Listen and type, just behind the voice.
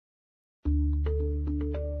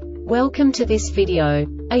Welcome to this video.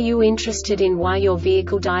 Are you interested in why your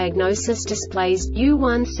vehicle diagnosis displays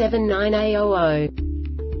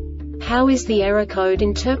U179A-00? How is the error code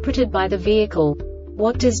interpreted by the vehicle?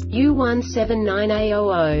 What does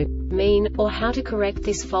U179A-00 mean, or how to correct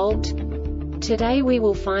this fault? Today we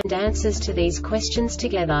will find answers to these questions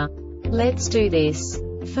together. Let's do this.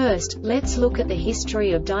 First, let's look at the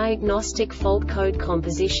history of diagnostic fault code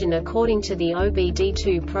composition according to the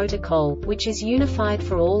OBD2 protocol, which is unified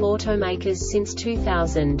for all automakers since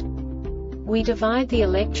 2000. We divide the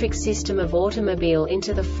electric system of automobile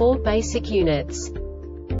into the four basic units: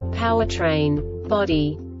 powertrain,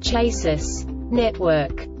 body, chassis,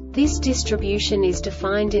 network. This distribution is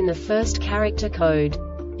defined in the first character code.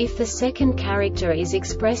 If the second character is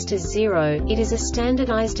expressed as 0, it is a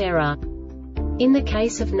standardized error. In the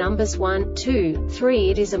case of numbers 1, 2, 3,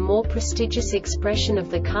 it is a more prestigious expression of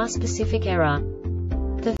the car-specific error.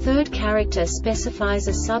 The third character specifies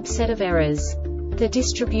a subset of errors. The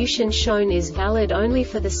distribution shown is valid only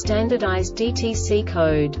for the standardized DTC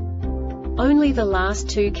code. Only the last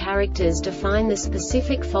two characters define the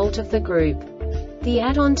specific fault of the group. The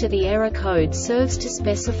add-on to the error code serves to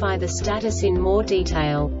specify the status in more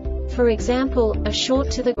detail. For example, a short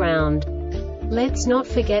to the ground. Let's not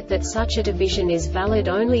forget that such a division is valid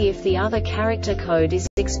only if the other character code is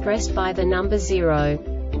expressed by the number 0.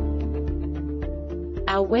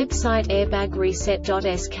 Our website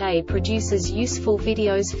airbagreset.sk produces useful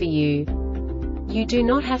videos for you. You do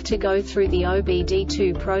not have to go through the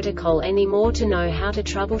OBD2 protocol anymore to know how to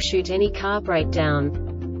troubleshoot any car breakdown.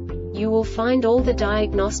 You will find all the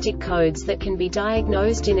diagnostic codes that can be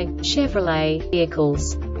diagnosed in a Chevrolet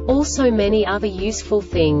vehicles. Also many other useful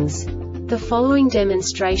things. The following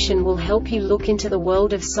demonstration will help you look into the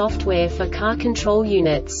world of software for car control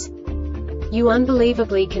units. You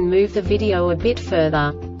unbelievably can move the video a bit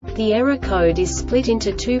further. The error code is split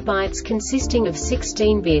into 2 bytes consisting of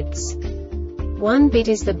 16 bits. 1 bit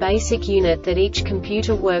is the basic unit that each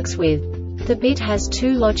computer works with. The bit has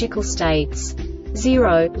 2 logical states: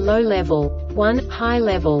 0, low level, 1, high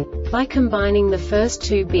level. By combining the first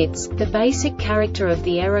 2 bits, the basic character of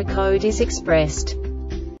the error code is expressed.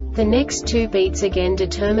 The next 2 beats again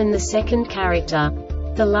determine the second character.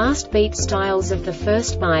 The last beat styles of the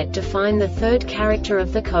first byte define the third character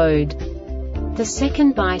of the code. The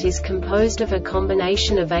second byte is composed of a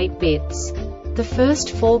combination of 8 bits. The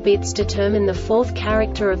first 4 bits determine the fourth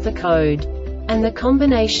character of the code. And the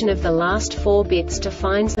combination of the last 4 bits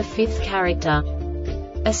defines the fifth character.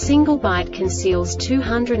 A single byte conceals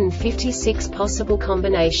 256 possible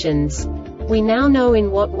combinations. We now know in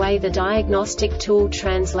what way the diagnostic tool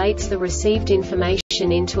translates the received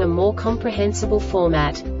information into a more comprehensible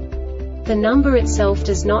format. The number itself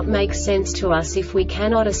does not make sense to us if we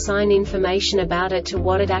cannot assign information about it to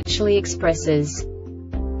what it actually expresses.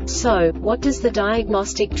 So, what does the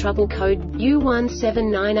Diagnostic Trouble Code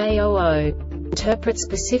U179A-00 interpret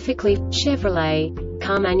specifically for Chevrolet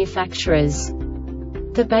car manufacturers?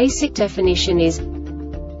 The basic definition is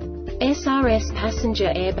s.r.o.the passenger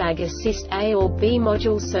airbag assist A or B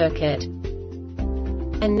module circuit.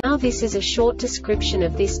 And now this is a short description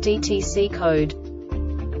of this DTC code.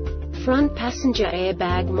 Front passenger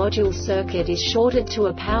airbag module circuit is shorted to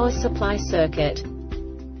a power supply circuit.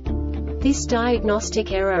 This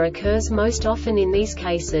diagnostic error occurs most often in these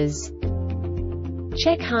cases: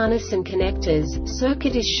 check harness and connectors,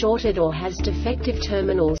 circuit is shorted or has defective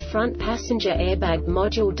terminals. Front passenger airbag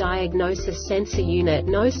module diagnosis sensor unit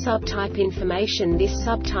no subtype information. This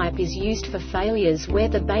subtype is used for failures where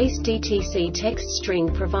the base DTC text string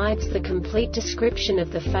provides the complete description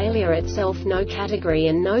of the failure itself. No category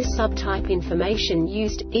and no subtype information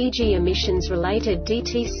used, e.g. emissions related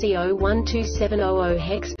DTC 01270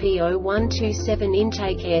 hex P0127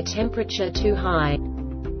 intake air temperature too high.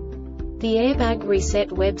 The Airbag Reset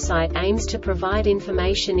website aims to provide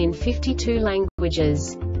information in 52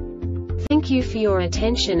 languages. Thank you for your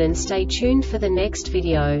attention and stay tuned for the next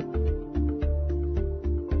video.